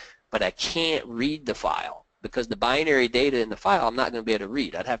things, but I can't read the file because the binary data in the file I'm not going to be able to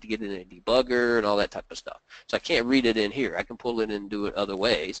read. I'd have to get it in a debugger and all that type of stuff. So I can't read it in here. I can pull it in and do it other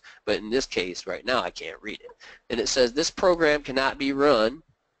ways, but in this case right now I can't read it. And it says this program cannot be run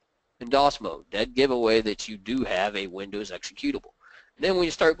in DOS mode. Dead giveaway that you do have a Windows executable. And then when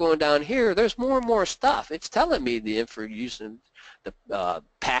you start going down here, there's more and more stuff. It's telling me the info using the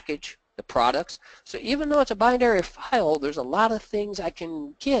package, the products. So even though it's a binary file, there's a lot of things I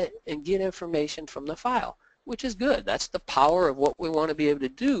can get and get information from the file, which is good. That's the power of what we want to be able to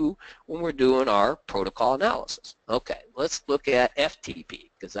do when we're doing our protocol analysis. Okay, let's look at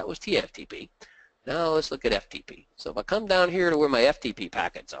FTP, because that was TFTP. Now let's look at FTP. So if I come down here to where my FTP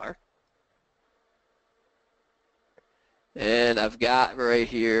packets are, and I've got right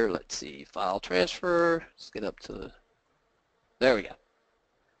here, let's see, file transfer, let's get up to, there we go.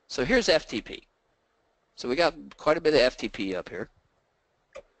 So here's FTP. So we got quite a bit of FTP up here.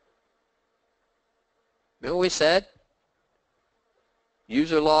 Remember what we said?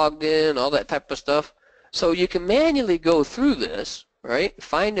 User logged in, all that type of stuff. So you can manually go through this, right?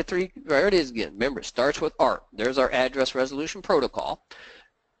 Find the three, there it is again. Remember, it starts with ARP. There's our address resolution protocol.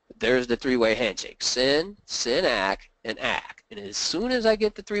 There's the three-way handshake, SYN, SYN-ACK, and ACK. And as soon as I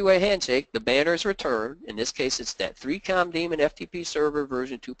get the three-way handshake, the banner is returned. In this case, it's that 3Com daemon FTP server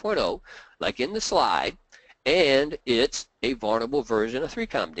version 2.0, like in the slide, and it's a vulnerable version of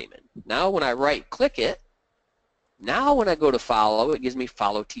 3Com daemon. Now when I right-click it, now when I go to follow, it gives me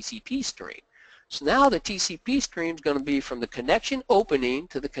follow TCP stream. So now the TCP stream is going to be from the connection opening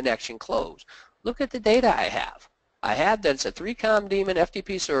to the connection close. Look at the data I have. I have that it's a 3Com daemon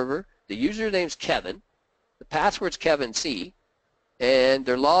FTP server. The username's Kevin. The password's Kevin C. And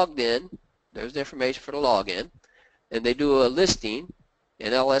they're logged in. There's the information for the login. And they do a listing.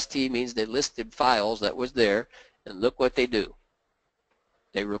 And LST means they listed files that was there. And look what they do.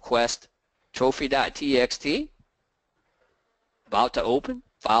 They request trophy.txt. About to open.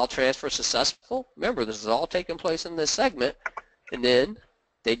 File transfer successful. Remember, this is all taking place in this segment. And then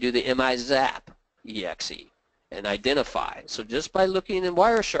they do the MIZAP exe and identify. So just by looking in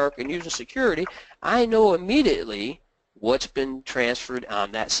Wireshark and using security, I know immediately what's been transferred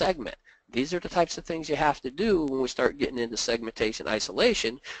on that segment. These are the types of things you have to do when we start getting into segmentation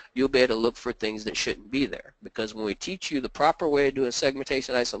isolation. You'll be able to look for things that shouldn't be there. Because when we teach you the proper way of doing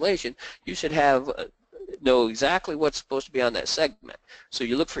segmentation isolation, you should have know exactly what's supposed to be on that segment. So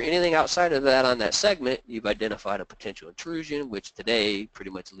you look for anything outside of that on that segment, you've identified a potential intrusion, which today pretty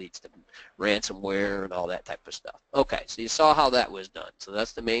much leads to ransomware and all that type of stuff. Okay, so you saw how that was done. So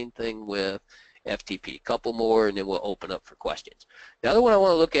that's the main thing with FTP. A couple more and then we'll open up for questions. The other one I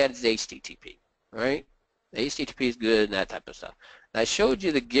want to look at is HTTP, right? The HTTP is good and that type of stuff. And I showed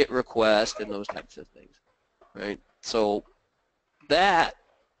you the GET request and those types of things, right? So that,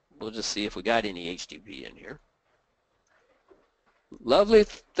 we'll just see if we got any HTTP in here. Lovely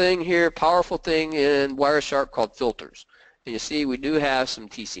thing here, powerful thing in Wireshark called filters. And you see we do have some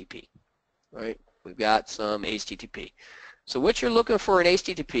TCP, right? We've got some HTTP. So what you're looking for in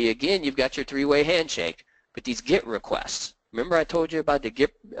HTTP, again, you've got your three-way handshake, but these GET requests. Remember I told you about the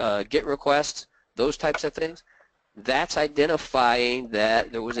GET requests, those types of things? That's identifying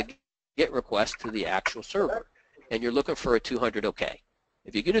that there was a GET request to the actual server, and you're looking for a 200 OK.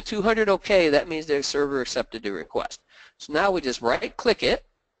 If you get a 200 OK, that means the server accepted the request. So now we just right-click it,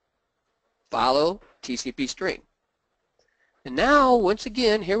 follow TCP string. And now, once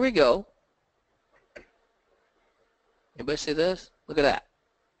again, here we go. Anybody see this? Look at that.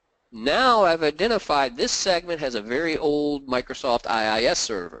 Now I've identified this segment has a very old Microsoft IIS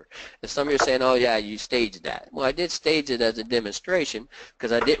server. And some of you are saying, oh yeah, you staged that. Well, I did stage it as a demonstration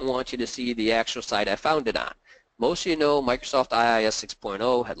because I didn't want you to see the actual site I found it on. Most of you know Microsoft IIS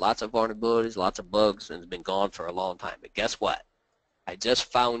 6.0 had lots of vulnerabilities, lots of bugs, and has been gone for a long time. But guess what? I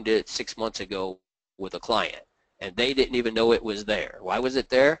just found it 6 months ago with a client, and they didn't even know it was there. Why was it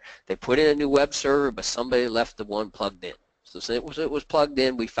there? They put in a new web server, but somebody left the one plugged in. So it was plugged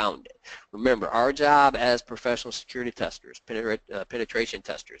in, we found it. Remember, our job as professional security testers, penetration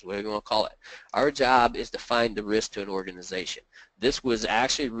testers, whatever you want to call it, our job is to find the risk to an organization. This was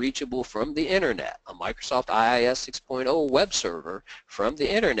actually reachable from the internet, a Microsoft IIS 6.0 web server from the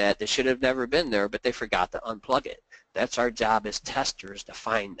internet that should have never been there, but they forgot to unplug it. That's our job as testers, to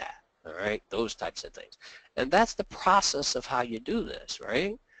find that, all right, those types of things. And that's the process of how you do this,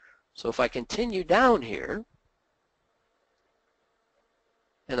 right? So if I continue down here,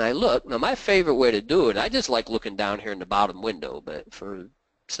 and I look, now my favorite way to do it, I just like looking down here in the bottom window, but for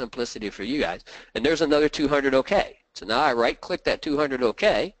simplicity for you guys, and there's another 200 OK. So now I right click that 200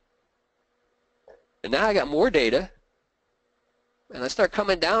 OK, and now I got more data, and I start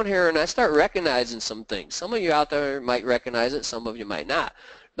coming down here and I start recognizing some things. Some of you out there might recognize it, some of you might not.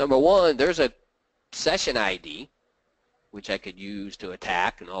 Number one, there's a session ID, which I could use to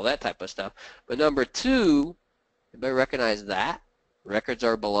attack and all that type of stuff. But number two, anybody recognize that? Records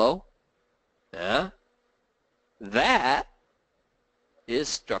are below. Yeah. That is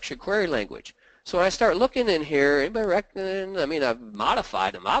structured query language. So when I start looking in here, anybody reckon, I mean, I've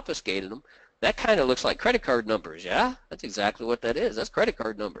modified them, obfuscated them. That kind of looks like credit card numbers, yeah? That's exactly what that is. That's credit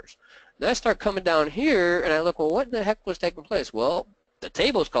card numbers. Then I start coming down here and I look, well, what the heck was taking place? Well, the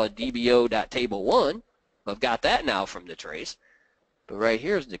table is called dbo.table1. I've got that now from the trace. But right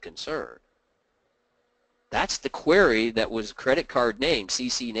here's the concern. That's the query that was credit card name,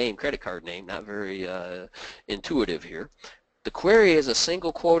 CC name, credit card name, not very intuitive here. The query is a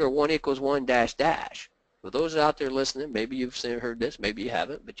single quote or 1 = 1 dash. For those out there listening, maybe you've heard this, maybe you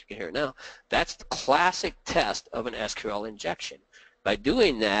haven't, but you can hear it now. That's the classic test of an SQL injection. By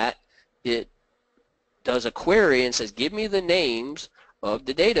doing that, it does a query and says, give me the names of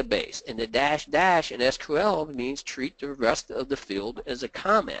the database. And the dash in SQL means treat the rest of the field as a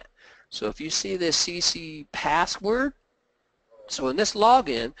comment. So if you see this CC password, so in this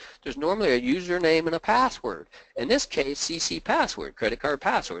login, there's normally a username and a password. In this case, CC password, credit card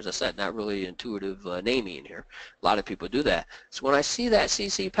password. As I said, not really intuitive naming here. A lot of people do that. So when I see that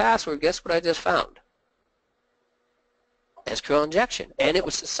CC password, guess what I just found? SQL injection. And it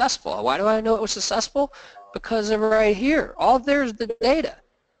was successful. Why do I know it was successful? Because of right here. All there's the data.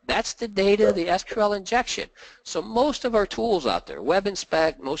 That's the data, the SQL injection. So most of our tools out there, Web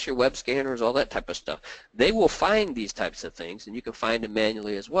Inspect, most of your web scanners, all that type of stuff, they will find these types of things, and you can find them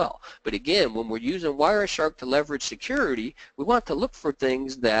manually as well. But again, when we're using Wireshark to leverage security, we want to look for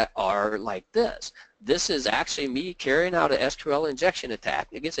things that are like this. This is actually me carrying out an SQL injection attack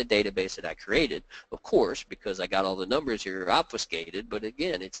against a database that I created, of course, because I got all the numbers here obfuscated, but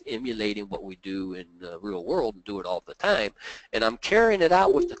again, it's emulating what we do in the real world and do it all the time, and I'm carrying it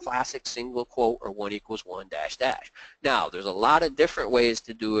out with the classic single quote or 1 = 1 dash. Now, there's a lot of different ways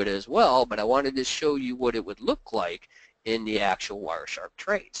to do it as well, but I wanted to show you what it would look like in the actual Wireshark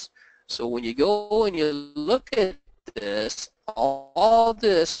trace. So when you go and you look at this, all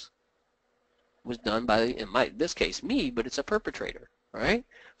this was done by, in this case, me, but it's a perpetrator, all right?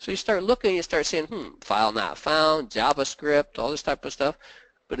 So you start looking, you start saying, file not found, JavaScript, all this type of stuff.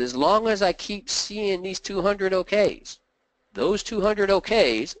 But as long as I keep seeing these 200 OKs, those 200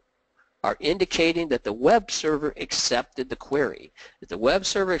 OKs are indicating that the web server accepted the query. If the web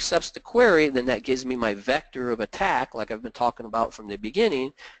server accepts the query, then that gives me my vector of attack, like I've been talking about from the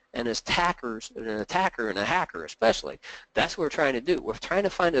beginning, and as attackers, an attacker and a hacker especially, that's what we're trying to do. We're trying to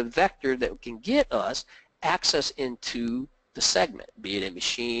find a vector that can get us access into the segment, be it a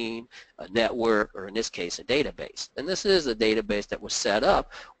machine, a network, or in this case a database. And this is a database that was set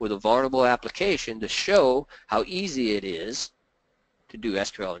up with a vulnerable application to show how easy it is to do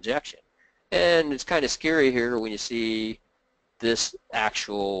SQL injection. And it's kind of scary here when you see this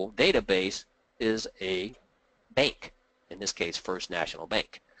actual database is a bank, in this case First National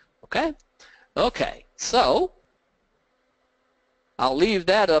Bank. Okay? Okay, so I'll leave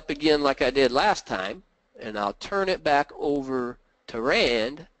that up again like I did last time, and I'll turn it back over to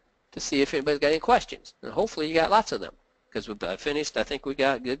Rand to see if anybody's got any questions. And hopefully you got lots of them, because we've finished. I think we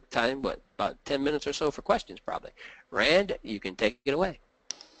got good time, but about 10 minutes or so for questions probably. Rand, you can take it away.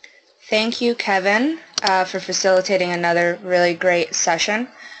 Thank you, Kevin, for facilitating another really great session.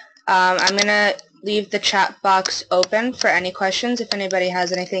 I'm going to leave the chat box open for any questions. If anybody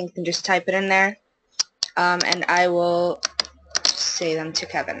has anything, you can just type it in there, and I will say them to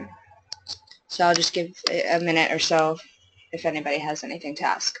Kevin. So I'll just give a minute or so if anybody has anything to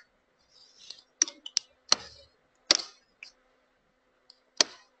ask.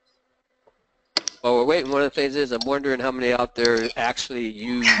 While we're waiting, one of the things is I'm wondering how many out there actually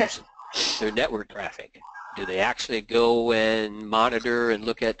use their network traffic. Do they actually go and monitor and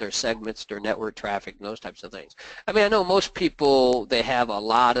look at their segments, their network traffic, and those types of things? I mean, I know most people, they have a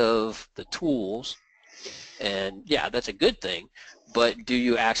lot of the tools, and yeah, that's a good thing, but do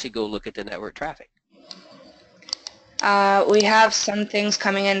you actually go look at the network traffic? We have some things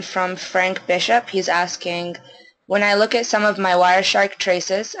coming in from Frank Bishop. He's asking, when I look at some of my Wireshark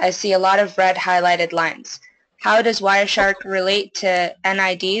traces, I see a lot of red highlighted lines. How does Wireshark relate to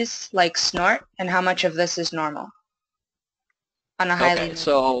NIDs like snort, and how much of this is normal? On a Okay,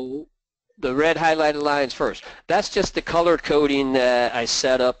 so the red highlighted lines first. That's just the color coding that I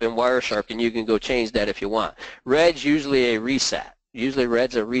set up in Wireshark, and you can go change that if you want. Red's usually a reset. Usually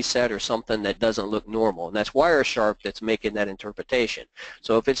red's a reset or something that doesn't look normal, and that's Wireshark that's making that interpretation.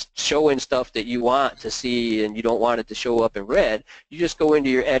 So if it's showing stuff that you want to see and you don't want it to show up in red, you just go into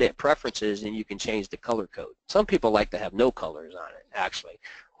your edit preferences and you can change the color code. Some people like to have no colors on it, actually.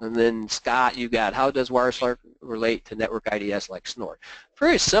 And then Scott, you got, how does Wireshark relate to network IDS like Snort?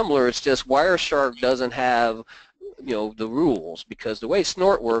 Very similar, it's just Wireshark doesn't have, you know, the rules, because the way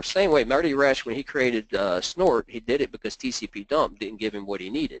Snort works, same way Marty Resch, when he created Snort, he did it because TCP dump didn't give him what he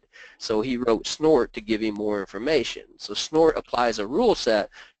needed. So he wrote Snort to give him more information. So Snort applies a rule set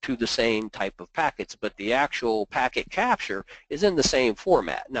to the same type of packets, but the actual packet capture is in the same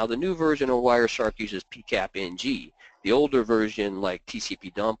format. Now the new version of Wireshark uses PCAP-NG. The older version, like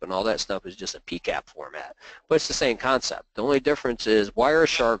TCP dump and all that stuff, is just a PCAP format. But it's the same concept. The only difference is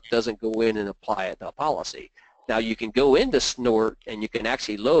Wireshark doesn't go in and apply it to a policy. Now you can go into Snort and you can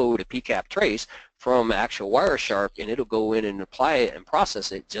actually load a PCAP trace from actual Wireshark, and it'll go in and apply it and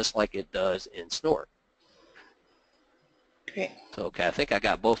process it just like it does in Snort. Great. So, okay, I think I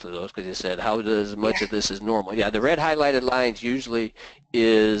got both of those because you said how does much of this is normal. Yeah, the red highlighted lines usually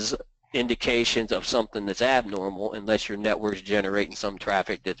is indications of something that's abnormal unless your network's generating some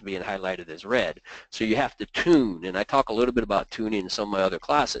traffic that's being highlighted as red. So you have to tune, and I talk a little bit about tuning in some of my other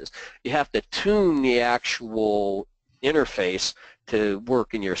classes. You have to tune the actual interface to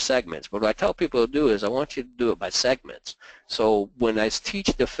work in your segments. But what I tell people to do is I want you to do it by segments. So when I teach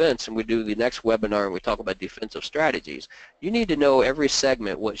defense and we do the next webinar and we talk about defensive strategies, you need to know every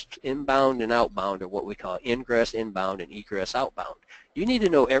segment, what's inbound and outbound, or what we call ingress inbound and egress outbound. You need to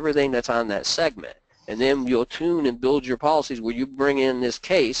know everything that's on that segment, and then you'll tune and build your policies where you bring in this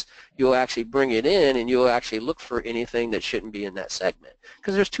case, you'll actually bring it in and you'll actually look for anything that shouldn't be in that segment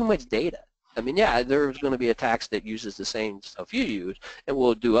because there's too much data. I mean, yeah, there's going to be attacks that uses the same stuff you use, and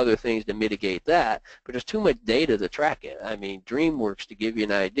we'll do other things to mitigate that, but there's too much data to track it. I mean, DreamWorks, to give you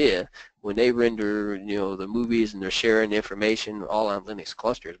an idea, when they render, you know, the movies and they're sharing the information all on Linux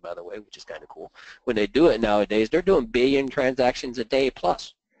clusters, by the way, which is kind of cool. When they do it nowadays, they're doing billion transactions a day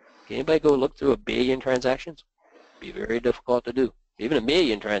plus. Can anybody go look through a billion transactions? It'd be very difficult to do. Even a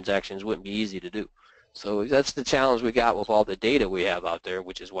million transactions wouldn't be easy to do. So that's the challenge we got with all the data we have out there,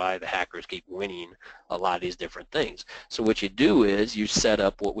 which is why the hackers keep winning a lot of these different things. So what you do is you set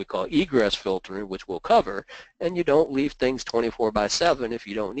up what we call egress filtering, which we'll cover, and you don't leave things 24/7 if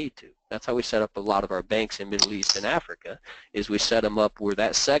you don't need to. That's how we set up a lot of our banks in Middle East and Africa, is we set them up where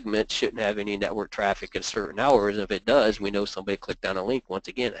that segment shouldn't have any network traffic at certain hours. If it does, we know somebody clicked on a link. Once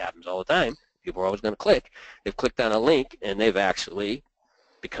again, it happens all the time. People are always going to click. They've clicked on a link, and they've actually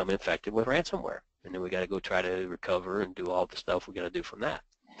become infected with ransomware. And then we got to go try to recover and do all the stuff we got to do from that.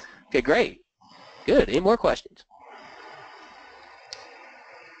 Okay, great. Good. Any more questions?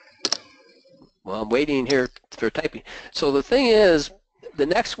 Well, I'm waiting here for typing. So the thing is, the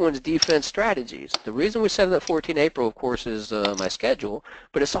next one's defense strategies. The reason we set it at 14 April, of course, is my schedule,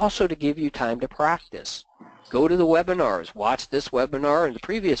 but it's also to give you time to practice. Go to the webinars, watch this webinar and the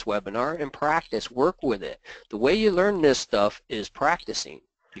previous webinar, and practice, work with it. The way you learn this stuff is practicing.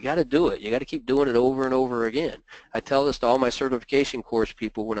 You got to do it. You got to keep doing it over and over again. I tell this to all my certification course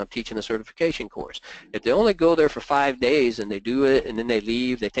people when I'm teaching a certification course. If they only go there for 5 days and they do it and then they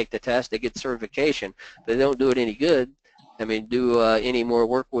leave, they take the test, they get certification, but they don't do it any good, I mean, do any more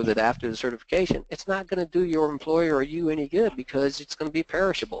work with it after the certification, it's not going to do your employer or you any good because it's going to be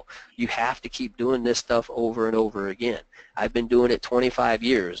perishable. You have to keep doing this stuff over and over again. I've been doing it 25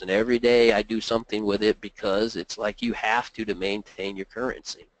 years, and every day I do something with it because it's like you have to maintain your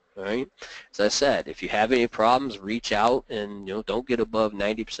currency. All right? As I said, if you have any problems, reach out and don't get above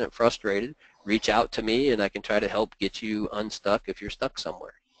 90% frustrated. Reach out to me, and I can try to help get you unstuck if you're stuck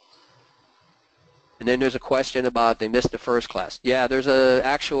somewhere. And then there's a question about they missed the first class. Yeah, there's an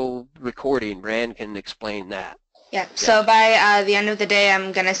actual recording. Rand can explain that. Yeah, so by the end of the day,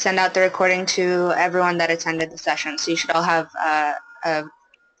 I'm going to send out the recording to everyone that attended the session, so you should all have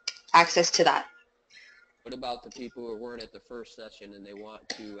access to that. What about the people who weren't at the first session and they want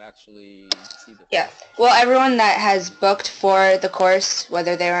to actually see the Yeah. Well, everyone that has booked for the course,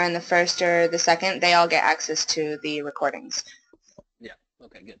 whether they were in the first or the second, they all get access to the recordings. Yeah.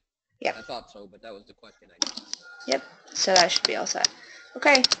 Okay, good. Yep. I thought so, but that was the question I got. Yep. So that should be all set.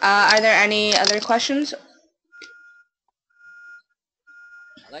 Okay. Are there any other questions?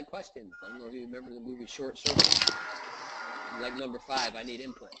 I like questions. I don't know if you remember the movie Short Circuit. Like number 5, I need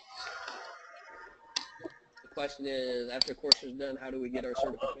input. The question is, after the course is done, how do we get our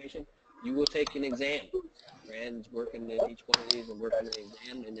certification? You will take an exam. Brand's working in each one of these and working an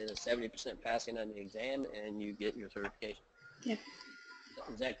exam, and then a 70% passing on the exam, and you get your certification. Yeah.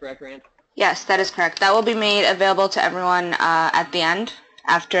 Is that correct, Rand? Yes, that is correct. That will be made available to everyone at the end,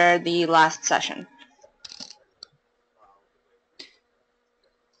 after the last session.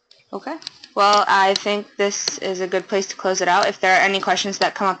 Okay. Well, I think this is a good place to close it out. If there are any questions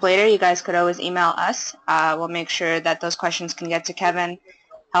that come up later, you guys could always email us. We'll make sure that those questions can get to Kevin,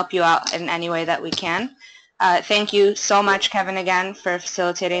 help you out in any way that we can. Thank you so much, Kevin, again, for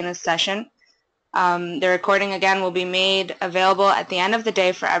facilitating this session. The recording, again, will be made available at the end of the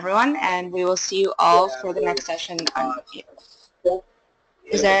day for everyone, and we will see you all for the next session on Monday.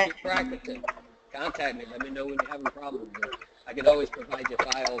 Is there... Keep practicing. Contact me. Let me know when you're having problems. I can always provide you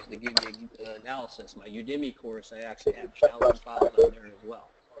files to give you analysis. My Udemy course, I actually have challenge files on there as well.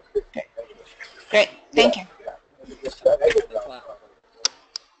 Great. Thank you. That's fine.